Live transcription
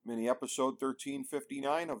Mini episode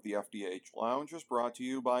 1359 of the FDH Lounge is brought to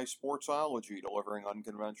you by Sportsology, delivering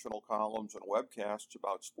unconventional columns and webcasts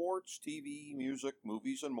about sports, TV, music,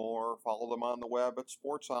 movies, and more. Follow them on the web at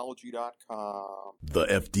sportsology.com. The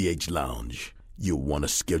FDH Lounge. You want to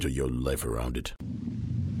schedule your life around it.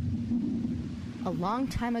 A long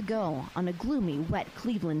time ago, on a gloomy, wet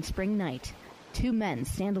Cleveland spring night, two men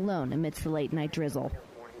stand alone amidst the late-night drizzle.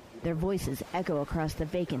 Their voices echo across the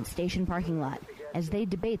vacant station parking lot as they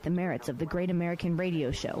debate the merits of the great American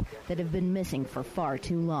radio show that have been missing for far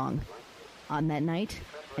too long. On that night,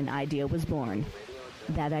 an idea was born.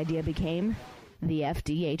 That idea became the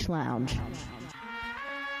FDH Lounge.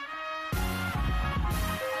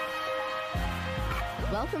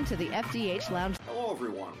 Welcome to the FDH Lounge. Hello,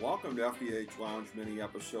 everyone. Welcome to FDH Lounge Mini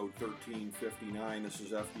episode 1359. This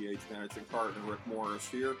is FDH Managing Partner Rick Morris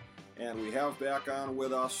here, and we have back on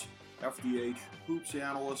with us FDH Hoops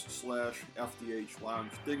Analyst / FDH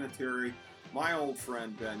Lounge Dignitary, my old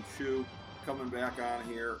friend Ben Chu, coming back on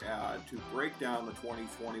here to break down the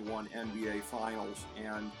 2021 NBA Finals.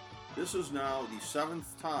 And this is now the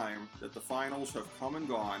seventh time that the finals have come and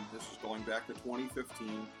gone. This is going back to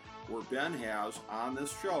 2015, where Ben has, on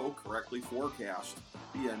this show, correctly forecast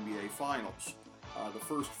the NBA Finals. The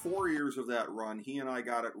first 4 years of that run, he and I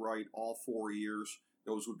got it right all 4 years.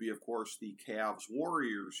 Those would be, of course, the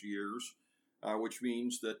Cavs-Warriors years, which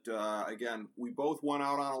means that, again, we both went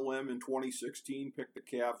out on a limb in 2016, picked the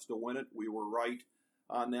Cavs to win it. We were right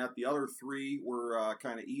on that. The other three were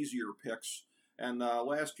kind of easier picks. And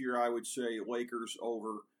last year, I would say Lakers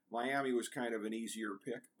over Miami was kind of an easier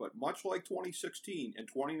pick. But much like 2016, in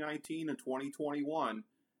 2019 and 2021,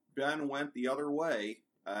 Ben went the other way,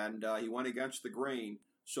 and he went against the grain.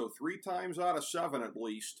 So 3 times out of 7, at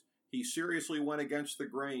least, he seriously went against the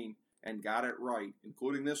grain and got it right,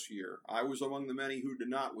 including this year. I was among the many who did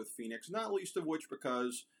not with Phoenix, not least of which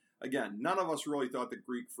because, again, none of us really thought the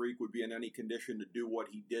Greek Freak would be in any condition to do what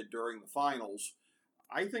he did during the finals.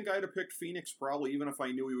 I think I'd have picked Phoenix probably even if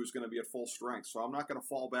I knew he was going to be at full strength, so I'm not going to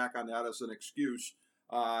fall back on that as an excuse,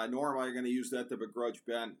 nor am I going to use that to begrudge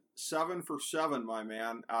Ben. 7 for 7, my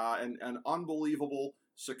man, and an unbelievable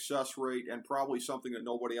success rate and probably something that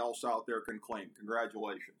nobody else out there can claim.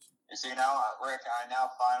 Congratulations. You see now, Rick, I now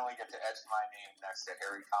finally get to etch my name next to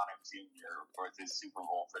Harry Connick Jr. for his Super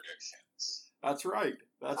Bowl predictions. That's right.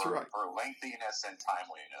 That's right. For lengthiness and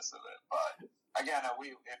timeliness of it. But again, if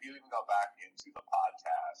you even go back into the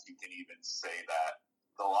podcast, you can even say that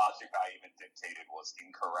the logic I even dictated was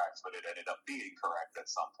incorrect, but it ended up being correct at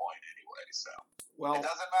some point anyway. So it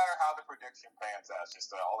doesn't matter how the prediction pans out; it's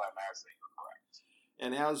just all that matters is that you're correct.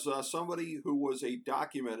 And as somebody who was a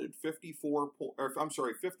documented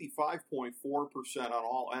 55.4% on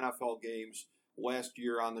all NFL games last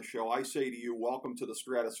year on the show, I say to you, welcome to the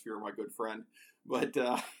stratosphere, my good friend. But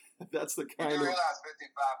that's the kind of... You realize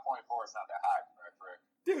 55.4 is not that high, correct, Rick?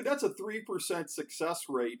 Dude, that's a 3% success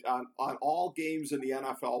rate on all games in the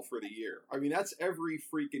NFL for the year. I mean, that's every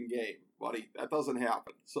freaking game, buddy. That doesn't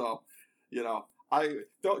happen. So, you know...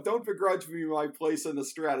 don't begrudge me my place in the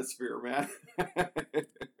stratosphere, man. Every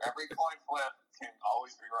coin flip can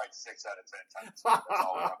always be right 6 out of 10 times. That's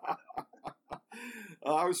all we have to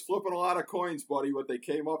know. I was flipping a lot of coins, buddy, but they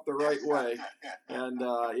came up the right way. And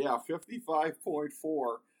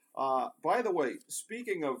 55.4. By the way,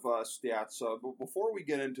 speaking of stats, before we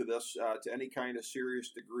get into this to any kind of serious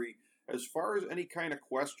degree, as far as any kind of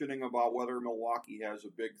questioning about whether Milwaukee has a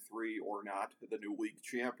big three or not, the new league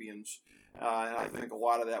champions, and I think a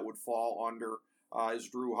lot of that would fall under, is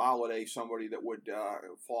Drew Holiday, somebody that would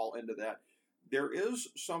fall into that. There is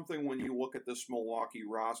something when you look at this Milwaukee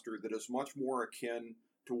roster that is much more akin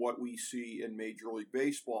to what we see in Major League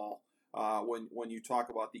Baseball when you talk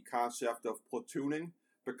about the concept of platooning,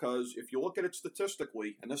 because if you look at it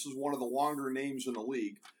statistically, and this is one of the longer names in the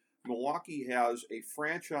league, Milwaukee has a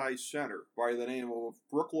franchise center by the name of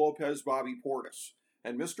Brook Lopez Bobby Portis.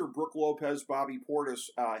 And Mr. Brook Lopez Bobby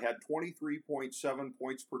Portis had 23.7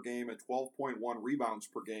 points per game and 12.1 rebounds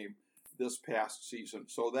per game this past season.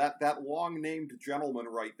 So that long-named gentleman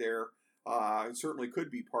right there certainly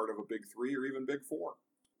could be part of a big three or even big four.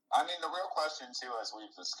 I mean, the real question, too, as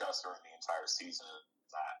we've discussed during the entire season,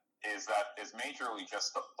 is Major League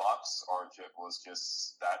just the Bucks, or was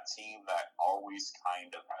just that team that always kind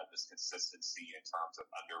of had this consistency in terms of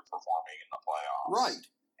underperforming in the playoffs? Right.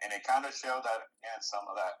 And it kind of showed that, again, some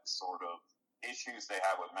of that sort of issues they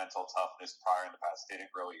had with mental toughness prior in the past didn't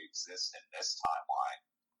really exist in this timeline.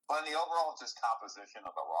 But in the overall just composition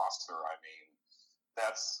of the roster, I mean,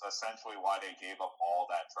 that's essentially why they gave up all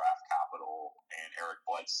that draft capital and Eric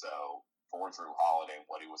Bledsoe for Drew Holiday and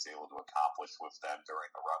what he was able to accomplish with them during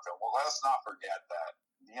the run. Well, let us not forget that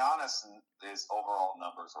Giannis, his overall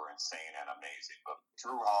numbers were insane and amazing, but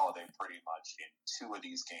Drew Holiday pretty much in 2 of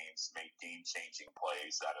these games made game-changing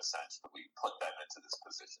plays that essentially put them into this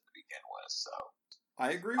position to begin with. So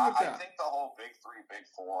I agree with that. I think the whole Big 3, Big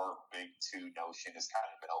 4, Big 2 notion has kind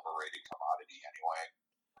of been overrated commodity anyway,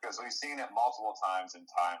 because we've seen it multiple times in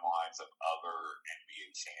timelines of other NBA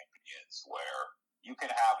champions where you can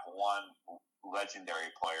have one legendary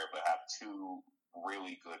player but have 2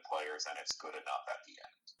 really good players, and it's good enough at the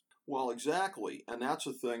end. Well, exactly. And that's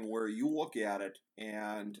a thing where you look at it,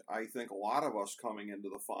 and I think a lot of us coming into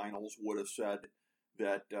the finals would have said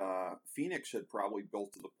that Phoenix had probably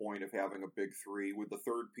built to the point of having a big 3, with the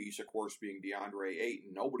third piece, of course, being DeAndre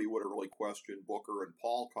Ayton. Nobody would have really questioned Booker and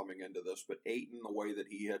Paul coming into this, but Ayton, the way that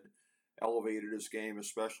he had elevated his game,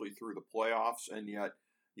 especially through the playoffs, and yet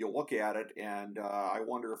you look at it, and I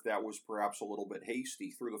wonder if that was perhaps a little bit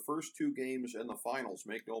hasty. Through the first 2 games in the finals,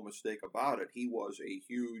 make no mistake about it, he was a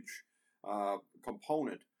huge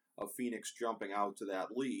component of Phoenix jumping out to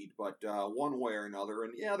that lead, but one way or another,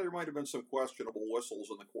 and yeah, there might have been some questionable whistles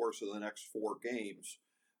in the course of the next 4 games,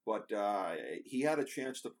 but he had a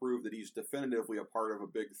chance to prove that he's definitively a part of a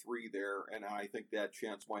big 3 there, and I think that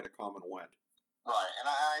chance might have come and went. Right, and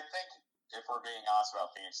I think if we're being honest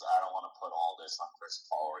about Phoenix, I don't want to put all this on Chris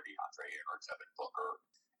Paul or DeAndre Ayton or Devin Booker.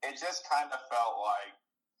 It just kind of felt like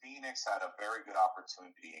Phoenix had a very good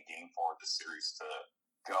opportunity in Game 4 of the series to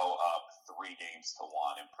go up 3 games to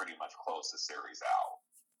 1 and pretty much close the series out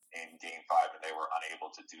in Game 5, and they were unable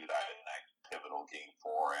to do that in that pivotal Game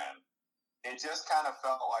 4. And it just kind of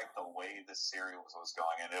felt like the way the series was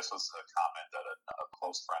going, and this was a comment that a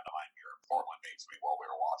close friend of mine here in Portland made to me while we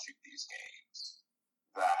were watching these games,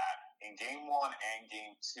 that in Game 1 and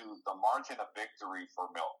Game 2, the margin of victory for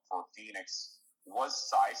Phoenix was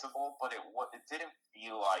sizable, but it didn't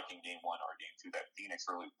feel like in Game 1 or Game 2 that Phoenix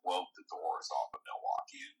really blew the doors off of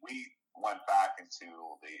Milwaukee. And we went back into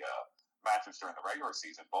the matches during the regular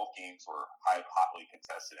season. Both games were hotly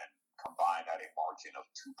contested and combined at a margin of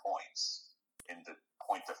 2 points in the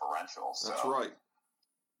point differential. So that's right.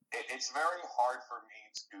 It's very hard for me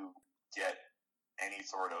to get any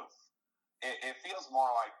sort of. It feels more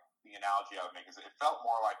like the analogy I would make is it felt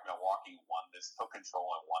more like Milwaukee took control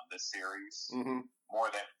and won this series, more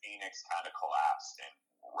than Phoenix kind of collapsed and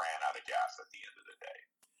ran out of gas at the end of the day.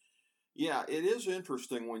 Yeah, it is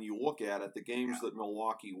interesting when you look at it, the games that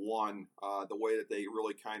Milwaukee won, the way that they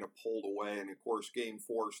really kind of pulled away. And, of course, Game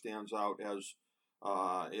 4 stands out as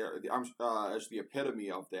the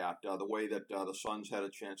epitome of that, the way that the Suns had a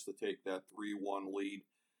chance to take that 3-1 lead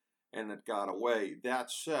and it got away. That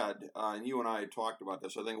said, and you and I had talked about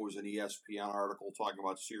this, I think it was an ESPN article talking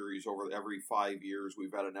about series over every 5 years.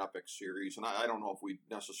 We've had an epic series, and I don't know if we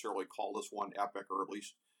necessarily call this one epic, or at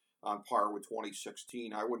least on par with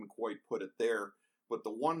 2016. I wouldn't quite put it there. But the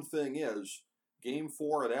one thing is, Game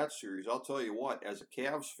 4 of that series, I'll tell you what, as a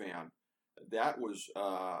Cavs fan, that was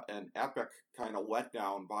an epic kind of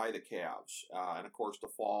letdown by the Cavs. And, of course, to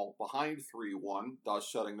fall behind 3-1,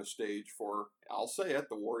 thus setting the stage for, I'll say it,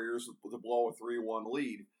 the Warriors to blow a 3-1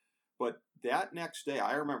 lead. But that next day,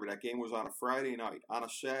 I remember that game was on a Friday night. On a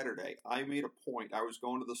Saturday, I made a point. I was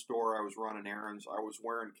going to the store. I was running errands. I was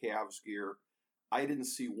wearing Cavs gear. I didn't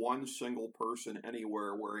see one single person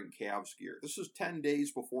anywhere wearing Cavs gear. This is 10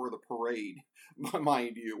 days before the parade,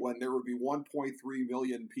 mind you, when there would be 1.3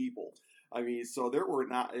 million people. I mean, so there were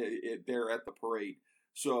not there at the parade.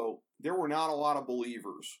 So there were not a lot of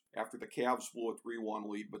believers after the Cavs blew a 3-1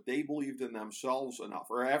 lead, but they believed in themselves enough.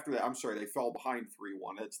 Or after that, I'm sorry, they fell behind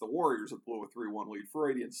 3-1. It's the Warriors that blew a 3-1 lead.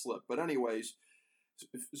 Freudian slip. But anyways,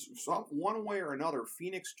 one way or another,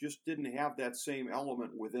 Phoenix just didn't have that same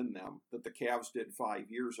element within them that the Cavs did 5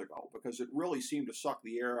 years ago, because it really seemed to suck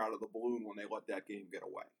the air out of the balloon when they let that game get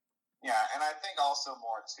away. Yeah, and I think also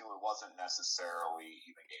more, too, it wasn't necessarily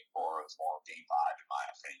even Game 4, it was more Game 5, in my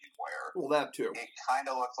opinion, where that too. It kind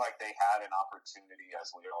of looked like they had an opportunity, as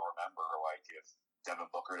we all remember, like if Devin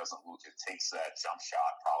Booker doesn't lose, it takes that jump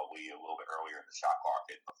shot probably a little bit earlier in the shot clock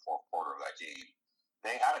in the fourth quarter of that game.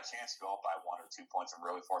 They had a chance to go up by 1 or 2 points and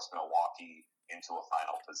really force Milwaukee into a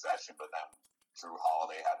final possession, but then Drew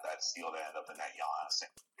Holiday had that steal that ended up in that Giannis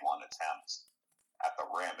one attempt at the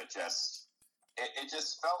rim. It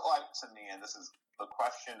just felt like to me, and this is the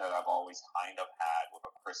question that I've always kind of had with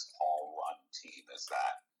a Chris Paul run team, is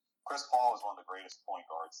that Chris Paul is one of the greatest point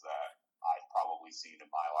guards that I've probably seen in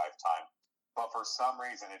my lifetime. But for some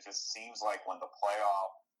reason, it just seems like when the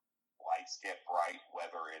playoff lights get bright,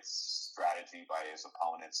 whether it's strategy by his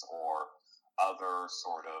opponents or other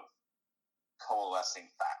sort of coalescing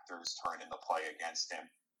factors turn into play against him,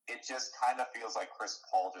 it just kind of feels like Chris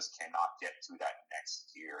Paul just cannot get to that next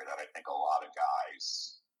gear that I think a lot of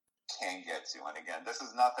guys can get to. And again, this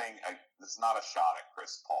is not a shot at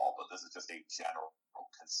Chris Paul, but this is just a general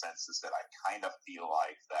consensus that I kind of feel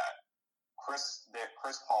like that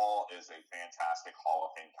Chris Paul is a fantastic Hall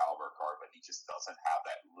of Fame caliber guard, but he just doesn't have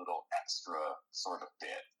that little extra sort of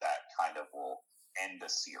bit that kind of will end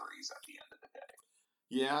a series at the end of the day.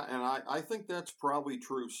 Yeah, and I think that's probably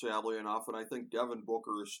true, sadly enough, and I think Devin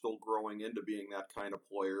Booker is still growing into being that kind of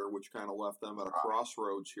player, which kind of left them at a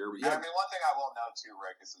crossroads here. But yeah. I mean, one thing I will note too,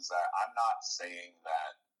 Rick, is that I'm not saying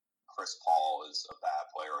that Chris Paul is a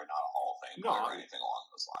bad player or not a Hall of Fame player or anything along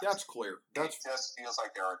those lines. That's clear. It just feels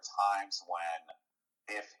like there are times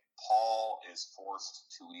when if Paul is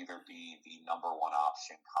forced to either be the number one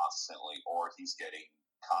option constantly or he's getting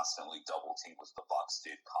constantly double teamed, which the Bucks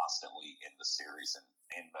did constantly in the series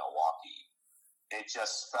in Milwaukee. It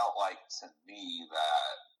just felt like to me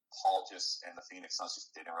that Paul and the Phoenix Suns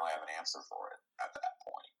just didn't really have an answer for it at that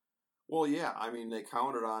point. Well, yeah, I mean, they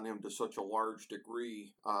counted on him to such a large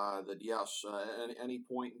degree that, yes, at any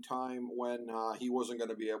point in time when he wasn't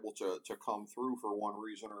going to be able to come through for one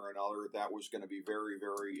reason or another, that was going to be very,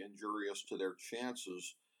 very injurious to their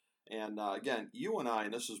chances. And again, you and I,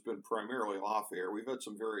 and this has been primarily off air, we've had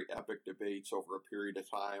some very epic debates over a period of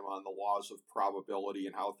time on the laws of probability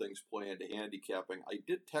and how things play into handicapping. I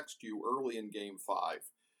did text you early in Game 5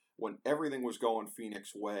 when everything was going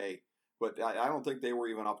Phoenix way, but I don't think they were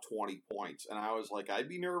even up 20 points. And I was like, I'd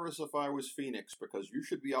be nervous if I was Phoenix because you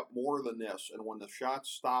should be up more than this. And when the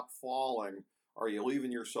shots stop falling, are you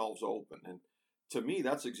leaving yourselves open? And to me,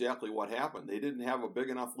 that's exactly what happened. They didn't have a big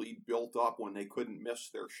enough lead built up when they couldn't miss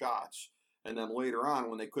their shots. And then later on,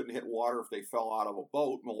 when they couldn't hit water if they fell out of a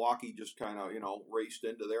boat, Milwaukee just kind of, raced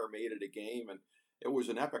into there, made it a game. And it was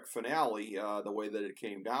an epic finale, the way that it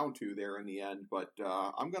came down to there in the end. But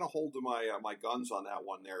I'm going to hold to my guns on that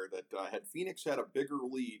one there, that had Phoenix had a bigger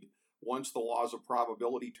lead once the laws of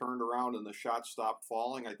probability turned around and the shots stopped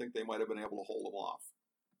falling, I think they might have been able to hold them off.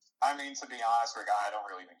 I mean, to be honest, Rick, I don't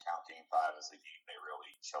really even count Game 5 as a game they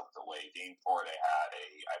really choked away. Game 4, they had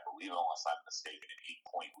I believe, unless I'm mistaken, an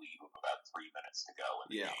 8-point lead with about 3 minutes to go in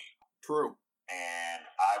the game. True. And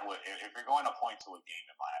I would, if you're going to point to a game,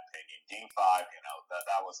 in my opinion, Game 5,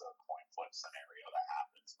 that was a coin flip scenario that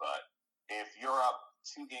happens. But if you're up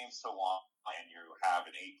 2 games to 1 and you have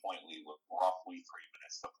an 8-point lead with roughly 3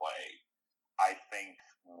 minutes to play, I think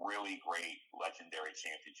really great legendary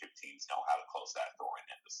championship teams know how to close that door and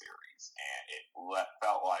end the series. And it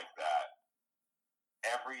felt like that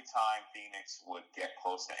every time Phoenix would get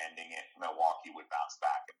close to ending it, Milwaukee would bounce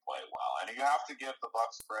back and play well. And you have to give the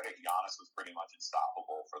Bucks credit. Giannis was pretty much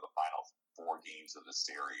unstoppable for the final 4 games of the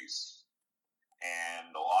series.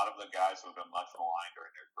 And a lot of the guys who have been much maligned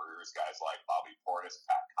during their careers, guys like Bobby Portis,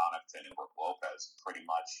 Pat Connaughton, and Brook Lopez, pretty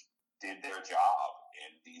much did their job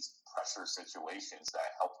in these pressure situations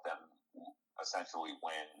that helped them essentially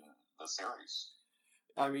win the series.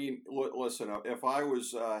 I mean, listen, if I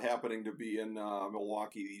was happening to be in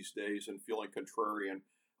Milwaukee these days and feeling contrarian,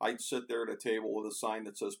 I'd sit there at a table with a sign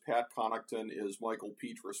that says, Pat Connaughton is Michael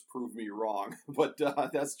Petrus, prove me wrong. But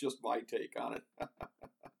that's just my take on it.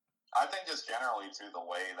 I think just generally, too, the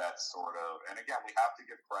way that sort of, and again, we have to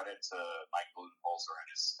give credit to Mike Budenholzer and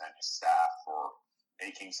his staff for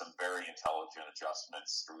making some very intelligent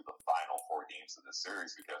adjustments through the final 4 games of the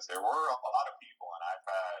series, because there were a lot of people, and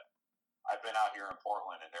I've been out here in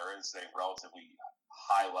Portland, and there is a relatively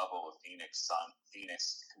high level of Phoenix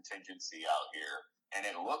contingency out here, and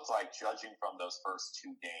it looked like, judging from those first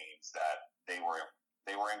 2 games, that they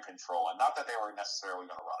were in control, and not that they were necessarily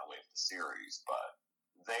going to run away with the series, but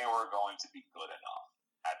they were going to be good enough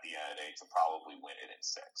at the end of the day to probably win it in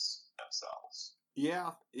 6 themselves.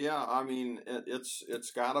 Yeah. I mean,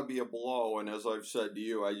 it's got to be a blow. And as I've said to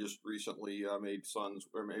you, I just recently made friends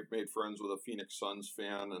with a Phoenix Suns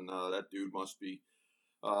fan, and that dude must be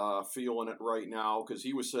feeling it right now because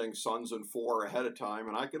he was saying Suns in 4 ahead of time,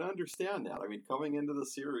 and I can understand that. I mean, coming into the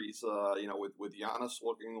series, with Giannis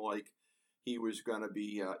looking like he was going to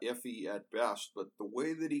be iffy at best, but the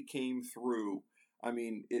way that he came through, I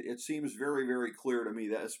mean, it seems very, very clear to me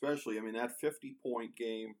that, especially, I mean, that 50-point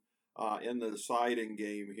game. In the deciding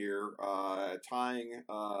game here, tying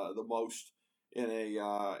the most in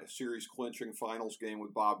a series-clinching finals game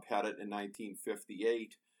with Bob Pettit in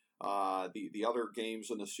 1958. The other games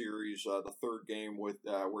in the series, the third game with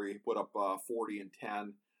where he put up 40 and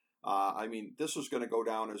 10. I mean, this is going to go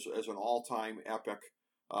down as an all-time epic,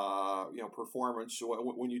 performance. So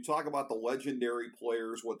when you talk about the legendary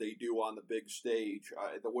players, what they do on the big stage,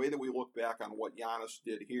 the way that we look back on what Giannis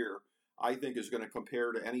did here. I think is going to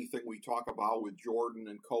compare to anything we talk about with Jordan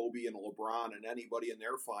and Kobe and LeBron and anybody in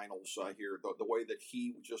their finals here, the way that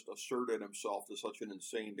he just asserted himself to such an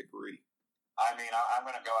insane degree. I mean, I'm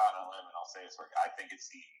going to go out on a limb and I'll say this. I think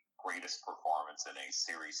it's the greatest performance in a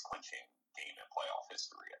series-clinching game in playoff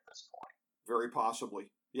history at this point. Very possibly.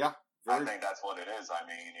 Yeah. I think that's what it is. I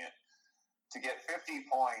mean, to get 50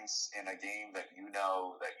 points in a game that you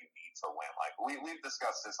know that you need to win. Like, we've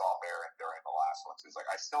discussed this off air and during the last one. So it's like,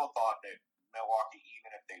 I still thought that Milwaukee,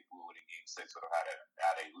 even if they blew it in Game 6, would have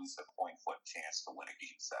had at least a point flip chance to win a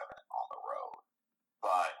Game 7 on the road.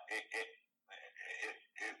 But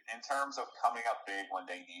in terms of coming up big when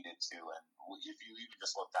they needed to, and if you even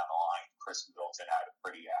just look down the line, Chris Middleton had a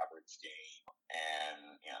pretty average game,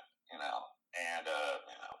 and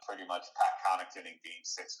pretty much Pat Connaughton in Game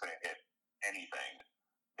 6 couldn't hit anything.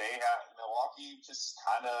 Milwaukee just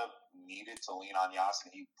kind of needed to lean on Giannis,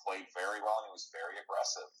 and he played very well, and he was very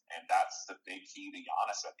aggressive. And that's the big key to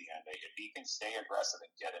Giannis at the end. If he can stay aggressive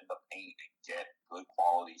and get in the paint and get good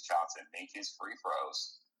quality shots and make his free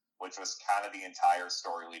throws, which was kind of the entire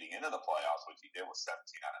story leading into the playoffs, which he did with 17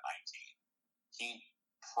 out of 19, he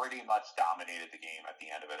pretty much dominated the game at the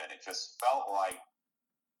end of it. And it just felt like,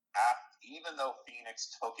 even though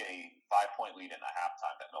Phoenix took a 5-point lead in the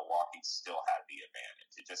halftime, that Milwaukee still had the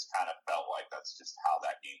advantage. It just kind of felt like that's just how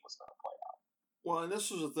that game was going to play out. Well, and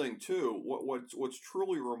this is the thing, too. What's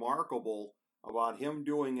truly remarkable about him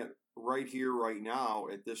doing it right here, right now,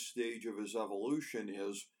 at this stage of his evolution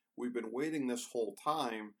is we've been waiting this whole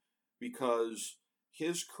time because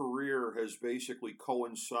his career has basically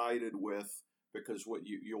coincided with, because what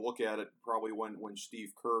you look at it probably when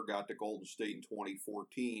Steve Kerr got to Golden State in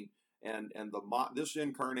 2014, and this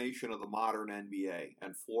incarnation of the modern NBA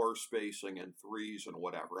and floor spacing and threes and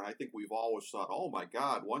whatever. And I think we've always thought, oh my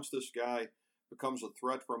God, once this guy becomes a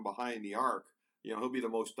threat from behind the arc, he'll be the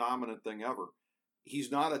most dominant thing ever. He's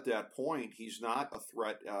not at that point. He's not a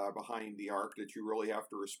threat behind the arc that you really have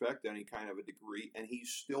to respect any kind of a degree, and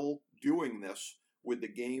he's still doing this with the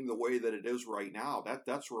game the way that it is right now.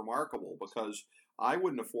 That's remarkable, because I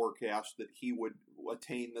wouldn't have forecast that he would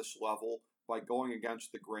attain this level by going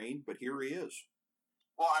against the grain, but here he is.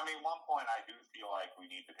 Well, I mean, one point I do feel like we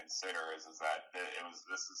need to consider is that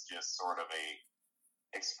this is just sort of a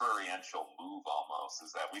experiential move almost,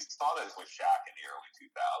 is that we saw this with Shaq in the early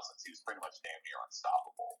 2000s. He was pretty much damn near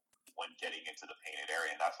unstoppable when getting into the painted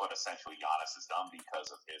area, and that's what essentially Giannis has done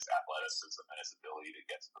because of his athleticism and his ability to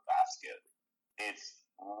get to the basket. It's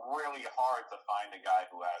really hard to find a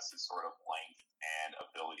guy who has his sort of length and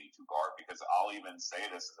ability to guard, because I'll even say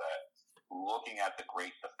this, is that looking at the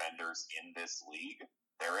great defenders in this league,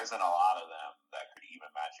 there isn't a lot of them that could even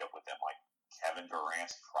match up with him. Like Kevin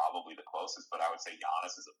Durant's probably the closest, but I would say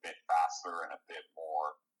Giannis is a bit faster and a bit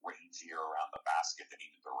more rangier around the basket than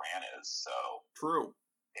even Durant is. So true.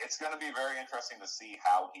 It's going to be very interesting to see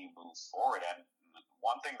how he moves forward. And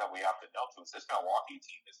one thing that we have to note too is this Milwaukee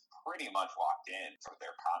team is pretty much locked in for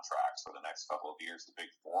their contracts for the next couple of years. The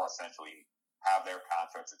Big Four essentially have their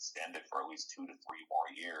contracts extended for at least 2 to 3 more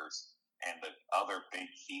years. And the other big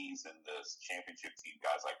keys in this championship team,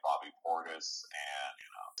 guys like Bobby Portis and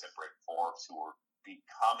Britt Forbes, who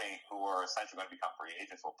are essentially going to become free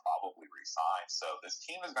agents, will probably resign. So this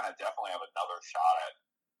team is going to definitely have another shot at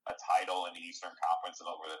a title in the Eastern Conference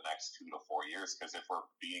over the next 2 to 4 years. Because if we're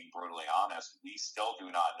being brutally honest, we still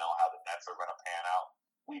do not know how the Nets are going to pan out.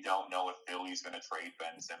 We don't know if Philly's going to trade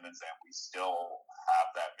Ben Simmons, and we still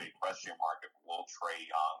have that big question mark if will Trae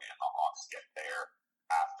Young and the Hawks get there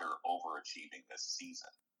after overachieving this season.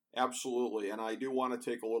 Absolutely, and I do want to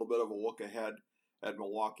take a little bit of a look ahead at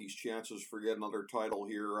Milwaukee's chances for yet another title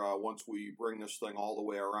here once we bring this thing all the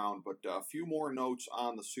way around. But a few more notes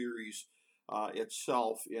on the series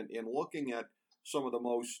itself. In looking at some of the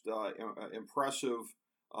most impressive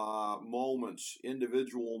moments,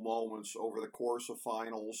 individual moments over the course of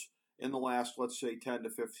finals in the last, let's say, 10 to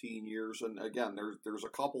 15 years, and again, there's a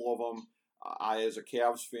couple of them. As a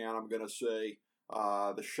Cavs fan, I'm going to say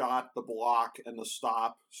the shot, the block, and the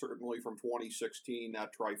stop, certainly from 2016, that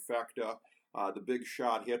trifecta. The big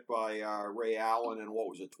shot hit by Ray Allen in,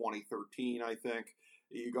 2013, I think.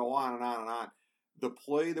 You go on and on and on. The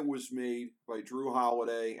play that was made by Drew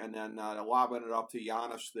Holiday and then lobbing it up to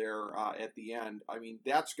Giannis there at the end, I mean,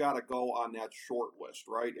 that's got to go on that short list,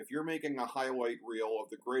 right? If you're making a highlight reel of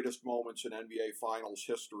the greatest moments in NBA Finals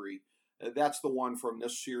history, that's the one from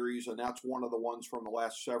this series, and that's one of the ones from the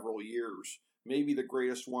last several years. Maybe the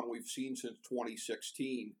greatest one we've seen since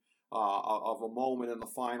 2016 of a moment in the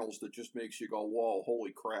finals that just makes you go, whoa,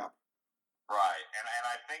 holy crap. Right, and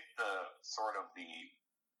I think the sort of the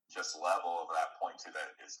just level of that point to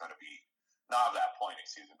that is going to be not of that point,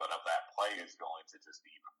 excuse me, but of that play is going to just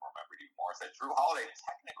be even remembered even more. That Drew Holiday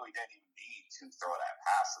technically didn't even need to throw that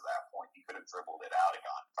pass at that point. He could have dribbled it out and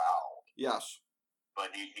gotten fouled. Yes.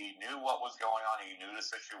 But he knew what was going on. He knew the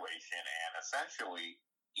situation. And essentially,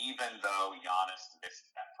 even though Giannis missed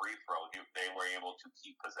that free throw, they were able to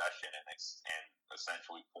keep possession and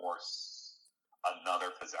essentially force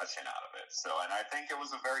another possession out of it. So, and I think it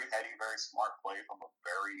was a very heady, very smart play from a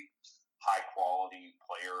very high-quality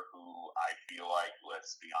player who I feel like,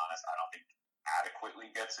 let's be honest, I don't think adequately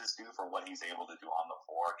gets his due for what he's able to do on the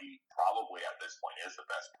floor. He probably, at this point, is the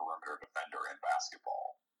best perimeter defender in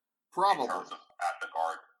basketball. Probably. In terms of at the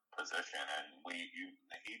guard position. And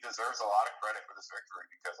he deserves a lot of credit for this victory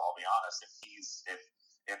because I'll be honest,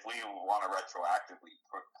 if we want to retroactively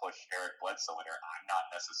push Eric Bledsoe in there, I'm not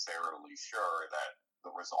necessarily sure that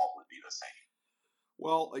the result would be the same.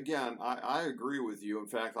 Well, again, I agree with you. In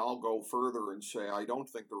fact, I'll go further and say I don't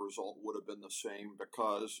think the result would have been the same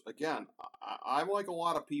because, again, I'm like a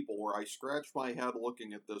lot of people where I scratch my head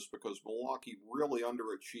looking at this because Milwaukee really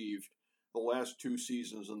underachieved the last two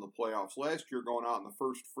seasons in the playoffs. Last year going out in the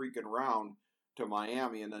first freaking round to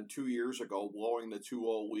Miami and then 2 years ago blowing the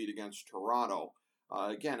 2-0 lead against Toronto.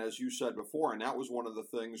 Again, as you said before, and that was one of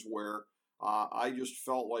the things where I just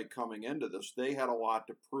felt like coming into this, they had a lot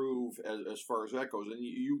to prove as far as that goes. And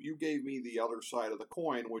you gave me the other side of the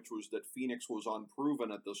coin, which was that Phoenix was unproven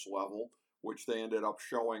at this level, which they ended up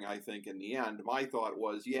showing, I think, in the end. My thought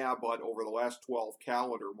was, yeah, but over the last 12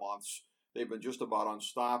 calendar months, they've been just about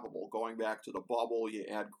unstoppable. Going back to the bubble, you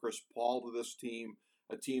add Chris Paul to this team,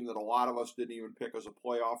 a team that a lot of us didn't even pick as a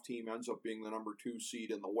playoff team, ends up being the number 2 seed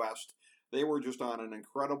in the West. They were just on an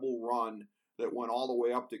incredible run that went all the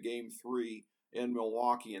way up to Game 3 in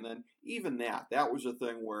Milwaukee. And then even that was a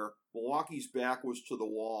thing where Milwaukee's back was to the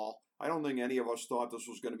wall. I don't think any of us thought this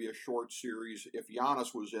was going to be a short series if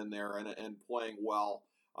Giannis was in there and playing well.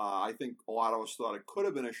 I think a lot of us thought it could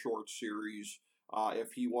have been a short series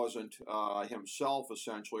if he wasn't himself,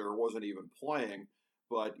 essentially, or wasn't even playing.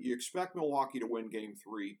 But you expect Milwaukee to win Game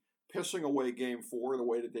 3. Pissing away Game 4 the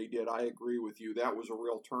way that they did, I agree with you. That was a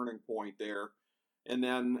real turning point there. And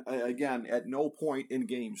then, again, at no point in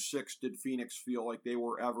Game 6 did Phoenix feel like they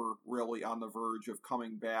were ever really on the verge of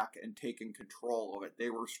coming back and taking control of it.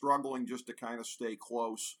 They were struggling just to kind of stay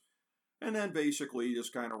close. And then basically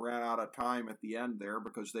just kind of ran out of time at the end there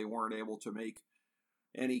because they weren't able to make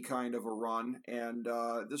any kind of a run. And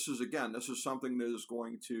this is something that is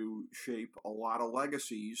going to shape a lot of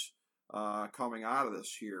legacies coming out of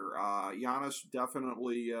this here. Giannis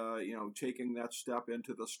definitely, taking that step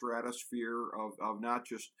into the stratosphere of not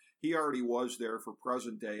just, he already was there for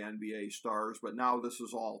present-day NBA stars, but now this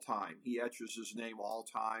is all time. He etches his name all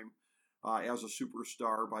time as a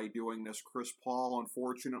superstar by doing this. Chris Paul,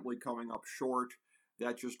 unfortunately, coming up short.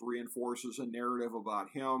 That just reinforces a narrative about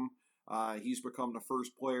him. He's become the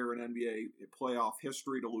first player in NBA playoff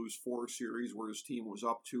history to lose 4 series where his team was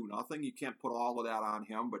up 2-0. You can't put all of that on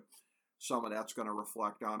him, but some of that's going to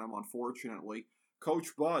reflect on him, unfortunately. Coach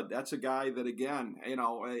Bud, that's a guy that, again,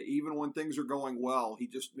 even when things are going well,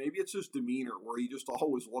 maybe it's his demeanor where he just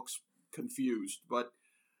always looks confused. But,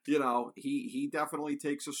 he definitely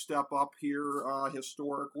takes a step up here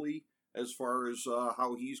historically as far as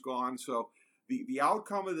how he's gone. So the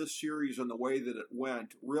outcome of this series and the way that it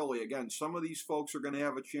went, really, again, some of these folks are going to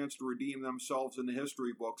have a chance to redeem themselves in the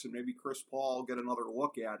history books, and maybe Chris Paul get another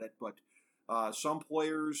look at it. But some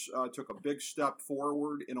players took a big step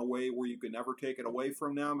forward in a way where you can never take it away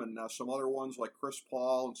from them, and some other ones like Chris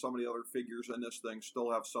Paul and some of the other figures in this thing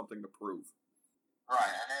still have something to prove. Right,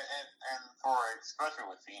 and for especially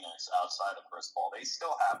with Phoenix, outside of Chris Paul, they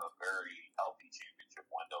still have a very healthy championship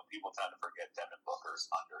window. People tend to forget Devin Booker's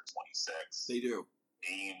under 26. They do.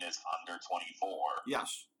 Dean is under 24. Yes.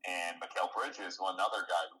 And Mikal Bridges, another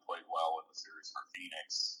guy who played well in the series for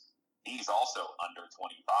Phoenix, he's also under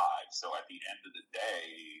 25. So at the end of the day,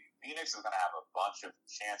 Phoenix is going to have a bunch of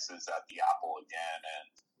chances at the apple again. And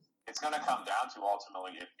it's going to come down to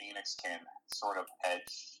ultimately if Phoenix can sort of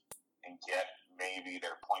hedge and get maybe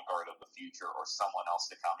their point guard of the future or someone else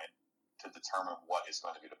to come in to determine what is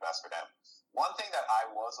going to be the best for them. One thing that I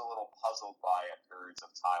was a little puzzled by at periods of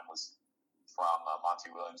time was from Monty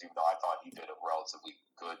Williams, even though I thought he did a relatively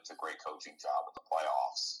good to great coaching job with the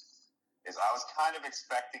playoffs, is I was kind of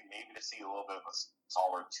expecting maybe to see a little bit of a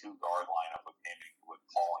solid 2-guard lineup with him with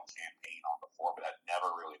Paul and Champagne on the floor, but that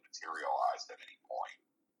never really materialized at any point.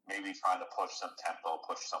 Maybe trying to push some tempo,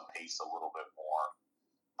 push some pace a little bit more.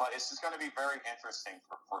 But it's just going to be very interesting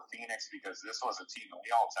for Phoenix because this was a team, and we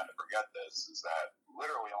all tend to forget this, is that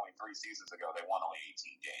literally only 3 seasons ago they won only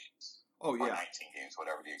 18 games. Oh, yeah. Or 19 games,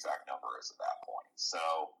 whatever the exact number is at that point. So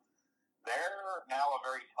they're now a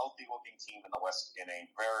very healthy-looking team in the West, in a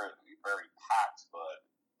very, very packed but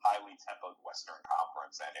highly tempoed Western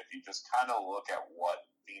Conference. And if you just kind of look at what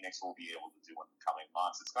Phoenix will be able to do in the coming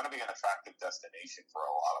months, it's going to be an attractive destination for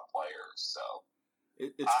a lot of players. So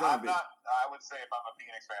it's going to be. I would say if I'm a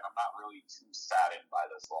Phoenix fan, I'm not really too saddened by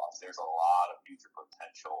this loss. There's a lot of future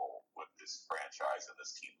potential with this franchise and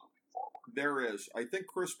this team moving forward. There is. I think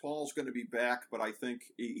Chris Paul's going to be back, but I think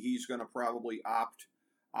he's going to probably opt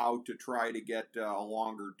out to try to get a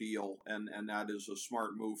longer deal, and that is a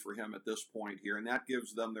smart move for him at this point here, and that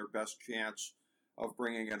gives them their best chance of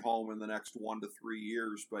bringing it home in the next 1 to 3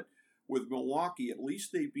 years. But with Milwaukee, at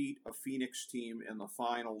least they beat a Phoenix team in the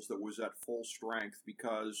finals that was at full strength,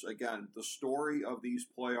 because, again, the story of these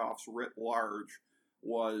playoffs writ large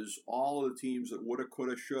was all of the teams that woulda,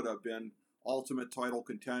 coulda, shoulda been ultimate title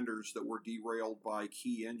contenders that were derailed by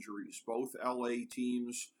key injuries. Both LA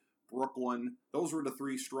teams, Brooklyn, those were the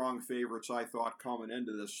three strong favorites I thought coming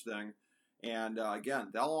into this thing. And again,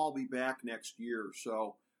 they'll all be back next year.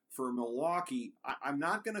 So for Milwaukee, I'm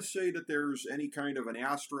not going to say that there's any kind of an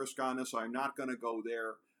asterisk on this. I'm not going to go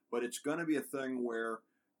there. But it's going to be a thing where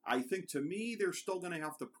I think, to me, they're still going to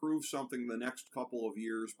have to prove something the next couple of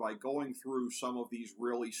years by going through some of these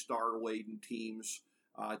really star-laden teams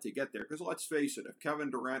to get there. Because let's face it, if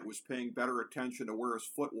Kevin Durant was paying better attention to where his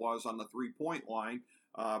foot was on the three-point line,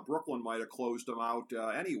 Brooklyn might have closed them out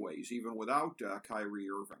anyways, even without Kyrie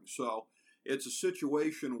Irving. So it's a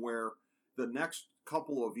situation where the next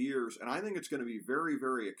couple of years, and I think it's going to be very,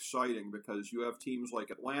 very exciting, because you have teams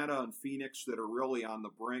like Atlanta and Phoenix that are really on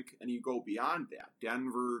the brink, and you go beyond that,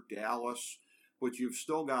 Denver, Dallas, but you've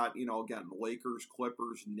still got, again, Lakers,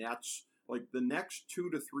 Clippers, Nets. Like the next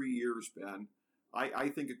 2 to 3 years, Ben,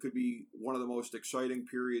 I think it could be one of the most exciting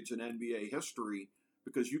periods in NBA history,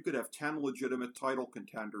 because you could have 10 legitimate title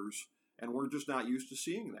contenders, and we're just not used to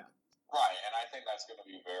seeing that. Right, and I think that's going to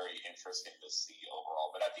be very interesting to see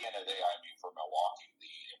overall. But at the end of the day, I mean, for Milwaukee,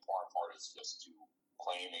 the important part is just to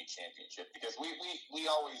claim a championship, because we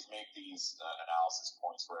always make these analysis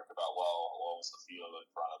points, Rick, about, what was the field in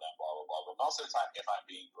front of them, blah, blah, blah. But most of the time, if I'm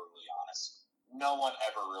being brutally honest, no one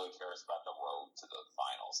ever really cares about the road to the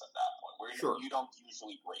finals at that point. Sure. You don't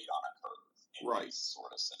usually grade on a curve in these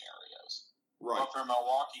sort of scenarios. Right. But for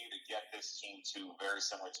Milwaukee to get this team to very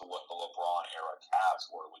similar to what the LeBron era Cavs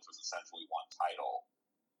were, which was essentially one title,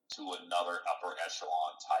 to another upper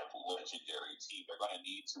echelon type legendary team, they're going to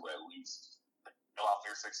need to at least go out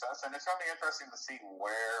their success. And it's going to be interesting to see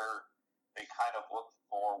where they kind of look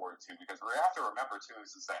forward to, because we have to remember too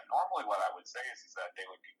is that normally what I would say is that they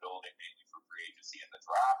would be building mainly for free agency in the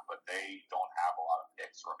draft, but they don't have a lot of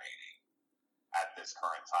picks remaining at this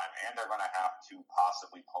current time, and they're going to have to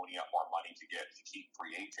possibly pony up more money to keep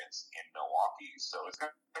free agents in Milwaukee. So it's going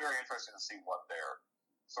to be very interesting to see what their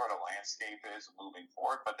sort of landscape is moving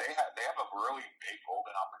forward. But they have a really big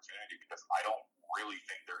golden opportunity, because I don't really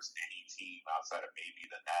think there's any team outside of maybe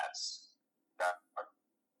the Nets that are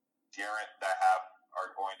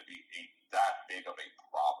going to be that big of a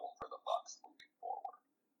problem for the Bucks moving forward.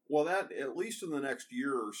 Well, that, at least in the next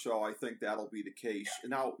year or so, I think that'll be the case. Yeah.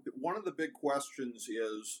 Now, one of the big questions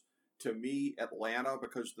is, to me, Atlanta,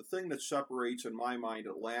 because the thing that separates, in my mind,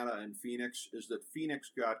 Atlanta and Phoenix is that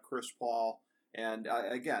Phoenix got Chris Paul, and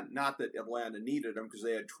again, not that Atlanta needed him because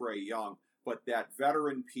they had Trae Young, but that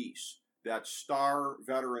veteran piece, that star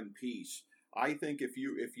veteran piece. I think if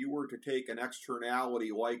you were to take an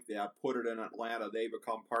externality like that, put it in Atlanta, they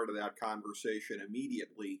become part of that conversation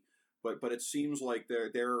immediately. But it seems like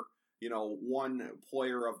they're one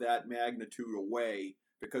player of that magnitude away,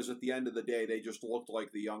 because at the end of the day, they just looked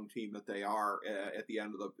like the young team that they are at the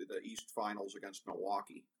end of the East Finals against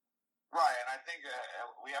Milwaukee. Right, and I think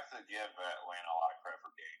we have to give Atlanta a lot of credit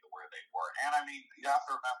for getting to where they were. And I mean, you have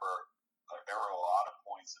to remember, there were a lot of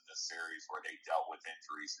points in this series where they dealt with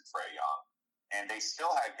injuries to Trae Young, and they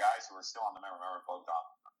still had guys who were still on the mend. Remember,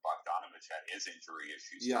 Bogdanovich had his injury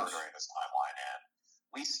issues during this timeline, and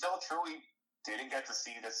we still truly didn't get to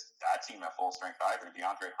see that team at full strength either.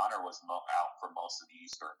 DeAndre Hunter was out for most of the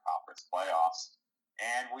Eastern Conference playoffs,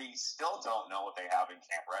 and we still don't know what they have in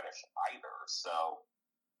Cam Reddish either. So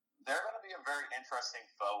they're going to be a very interesting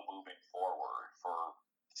foe moving forward for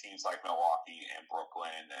teams like Milwaukee and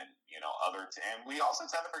Brooklyn and and we also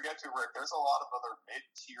tend to forget too, Rick, there's a lot of other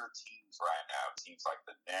mid-tier teams right now. Teams like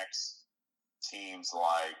the Knicks, teams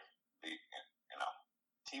like the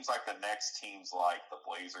Knicks, teams like the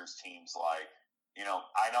Blazers, teams like,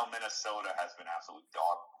 I know Minnesota has been absolute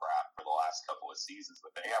dog crap for the last couple of seasons,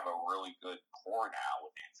 but they have a really good core now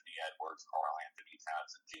with Anthony Edwards, Karl-Anthony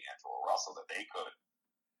Towns, and D'Angelo Russell that they could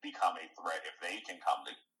become a threat if they can come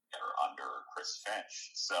under Chris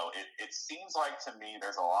Finch. So it seems like to me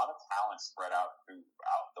there's a lot of talent spread out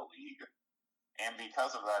throughout the league. And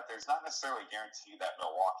because of that, there's not necessarily a guarantee that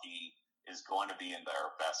Milwaukee is going to be in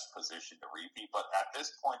their best position to repeat. But at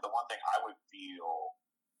this point, the one thing I would feel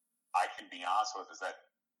I can be honest with is that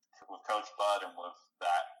with Coach Bud and with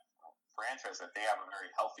that franchise, that they have a very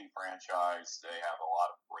healthy franchise. They have a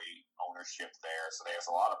lot of great ownership there. So there's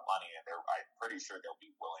a lot of money, and I'm pretty sure they'll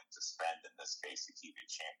be willing to spend in this case to keep a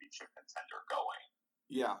championship contender going.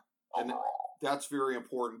 Yeah. Overall. And that's very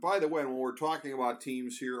important. By the way, when we're talking about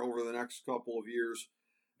teams here over the next couple of years,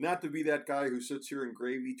 not to be that guy who sits here in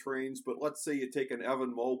gravy trains, but let's say you take an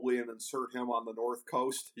Evan Mobley and insert him on the North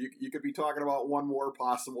Coast. You could be talking about one more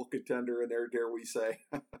possible contender in there, dare we say.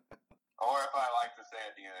 Or if I like to say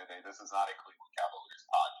at the end of the day, this is not a Cleveland Cavaliers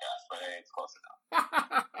podcast, but hey, it's close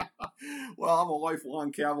enough. Well, I'm a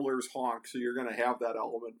lifelong Cavaliers honk, so you're going to have that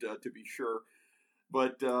element to be sure.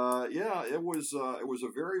 But yeah, it was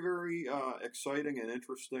a very, very exciting and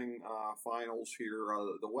interesting finals here.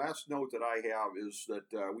 The last note that I have is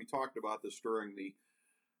that we talked about this during the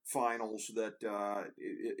finals, that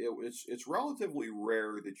it's relatively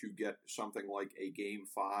rare that you get something like a Game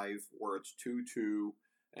 5 where it's 2-2.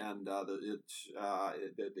 And the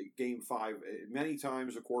Game 5 many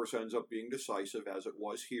times, of course, ends up being decisive, as it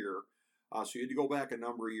was here. So you had to go back a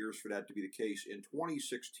number of years for that to be the case. In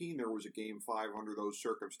 2016, there was a Game 5 under those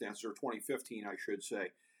circumstances, or 2015, I should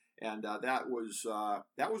say. And that was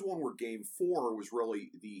one where Game 4 was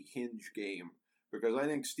really the hinge game, because I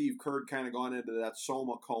think Steve Kerr kind of gone into that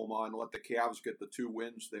Soma coma and let the Cavs get the 2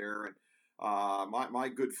 wins there. And my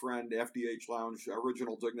good friend, FDH Lounge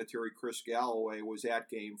original dignitary Chris Galloway, was at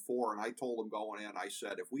Game 4, and I told him going in, I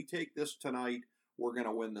said, if we take this tonight, we're going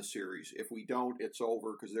to win the series. If we don't, it's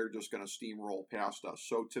over, because they're just going to steamroll past us.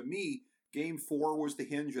 So to me, Game 4 was the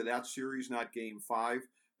hinge of that series, not Game 5.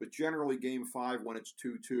 But generally, Game 5, when it's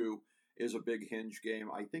 2-2, is a big hinge game.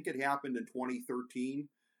 I think it happened in 2013,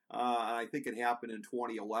 and I think it happened in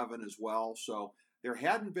 2011 as well. So there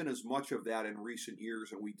hadn't been as much of that in recent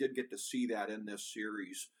years, and we did get to see that in this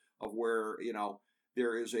series, of where,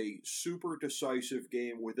 there is a super decisive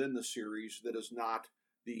game within the series that is not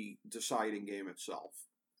the deciding game itself.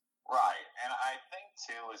 Right, and I think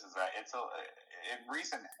too is that in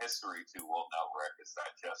recent history too, we'll know, Rick, is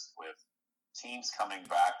that just with teams coming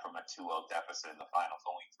back from a 2-0 deficit in the finals,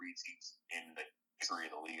 only 3 teams in the history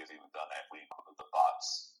of the league has even done that, if we include the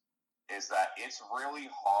Bucks, is that it's really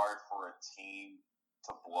hard for a team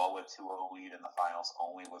to blow a 2-0 lead in the finals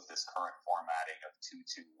only with this current formatting of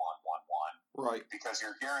 2-2, 1-1-1. Right. Because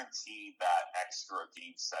you're guaranteed that extra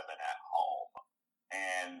Game 7 at home.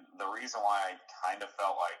 And the reason why I kind of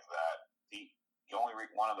felt like that,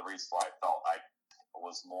 one of the reasons why I felt I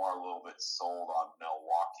was more a little bit sold on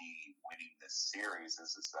Milwaukee winning this series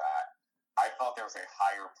is that I felt there was a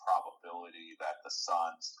higher probability that the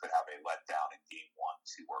Suns could have a letdown in Game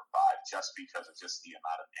 1, 2, or 5, just because of just the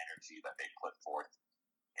amount of energy that they put forth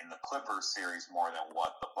in the Clippers series more than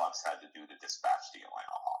what the Bucks had to do to dispatch the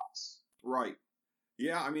Atlanta Hawks. Right.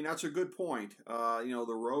 Yeah, I mean, that's a good point.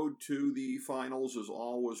 The road to the finals is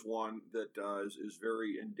always one that is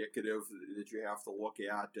very indicative that you have to look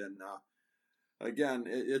at. And again,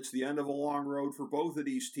 it's the end of a long road for both of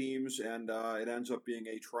these teams, and it ends up being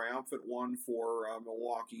a triumphant one for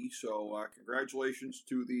Milwaukee. So congratulations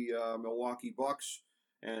to the Milwaukee Bucks.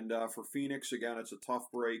 And for Phoenix, again, it's a tough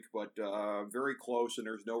break, but very close, and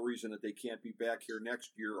there's no reason that they can't be back here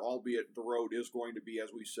next year, albeit the road is going to be, as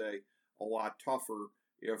we say, a lot tougher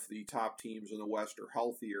if the top teams in the West are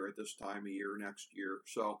healthier at this time of year next year.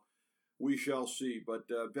 So we shall see. But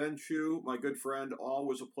Ben Chu, my good friend,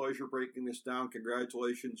 always a pleasure breaking this down.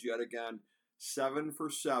 Congratulations yet again. 7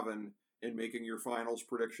 for 7 in making your finals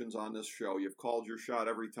predictions on this show. You've called your shot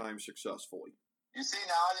every time successfully. You see,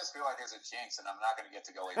 now I just feel like there's a jinx, and I'm not going to get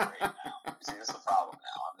to go 8 for 8 now. You see, this is the problem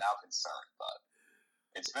now. I'm now concerned, but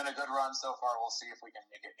it's been a good run so far. We'll see if we can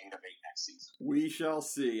make it 8 of 8 next season. We shall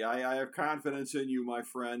see. I have confidence in you, my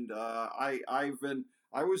friend. I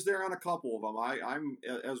was there on a couple of them. I'm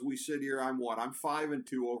as we sit here, I'm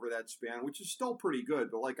 5-2 over that span, which is still pretty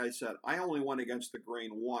good. But like I said, I only went against the grain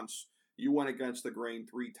once. You went against the grain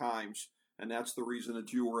 3 times, and that's the reason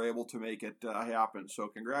that you were able to make it happen. So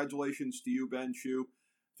congratulations to you, Ben Chu.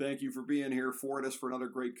 Thank you for being here for us for another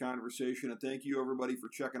great conversation, and thank you, everybody, for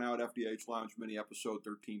checking out FDH Lounge Mini Episode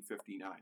 1359.